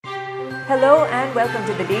Hello and welcome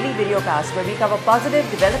to the Daily Videocast, where we cover positive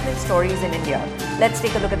development stories in India. Let's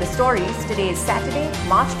take a look at the stories. Today is Saturday,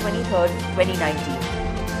 March 23rd,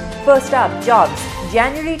 2019. First up, jobs.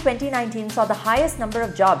 January 2019 saw the highest number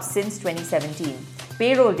of jobs since 2017.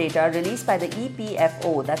 Payroll data released by the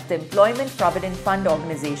EPFO, that's the Employment Provident Fund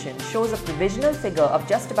Organization, shows a provisional figure of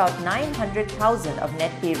just about 900,000 of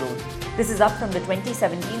net payroll. This is up from the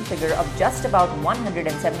 2017 figure of just about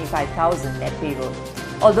 175,000 net payroll.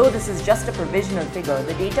 Although this is just a provisional figure,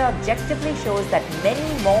 the data objectively shows that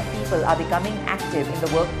many more people are becoming active in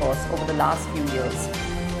the workforce over the last few years.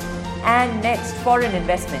 And next, foreign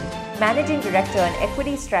investment. Managing Director and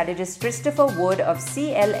Equity Strategist Christopher Wood of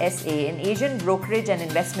CLSA, an Asian brokerage and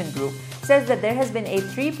investment group, says that there has been a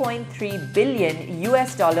 $3.3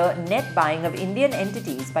 billion net buying of Indian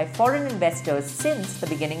entities by foreign investors since the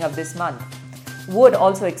beginning of this month. Wood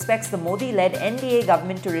also expects the Modi-led NDA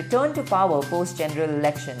government to return to power post-general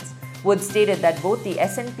elections. Wood stated that both the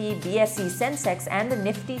S&P, BSE, Sensex and the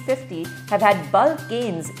Nifty 50 have had bulk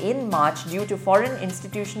gains in March due to foreign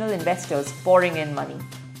institutional investors pouring in money.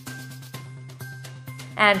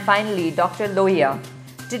 And finally, Dr. Lohia.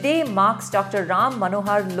 Today marks Dr. Ram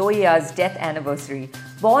Manohar Lohia's death anniversary.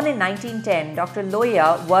 Born in 1910, Dr.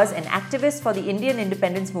 Lohia was an activist for the Indian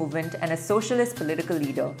independence movement and a socialist political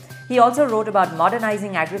leader. He also wrote about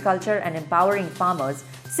modernizing agriculture and empowering farmers,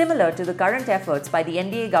 similar to the current efforts by the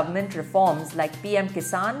NDA government reforms like PM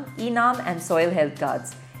Kisan, ENAM and soil health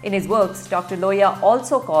cards. In his works, Dr. Lohia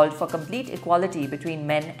also called for complete equality between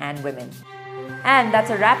men and women. And that's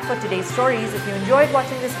a wrap for today's stories. If you enjoyed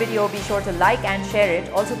watching this video, be sure to like and share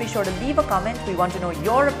it. Also be sure to leave a comment. We want to know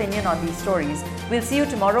your opinion on these stories. We'll see you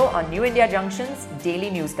tomorrow on New India Junction's Daily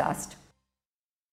Newscast.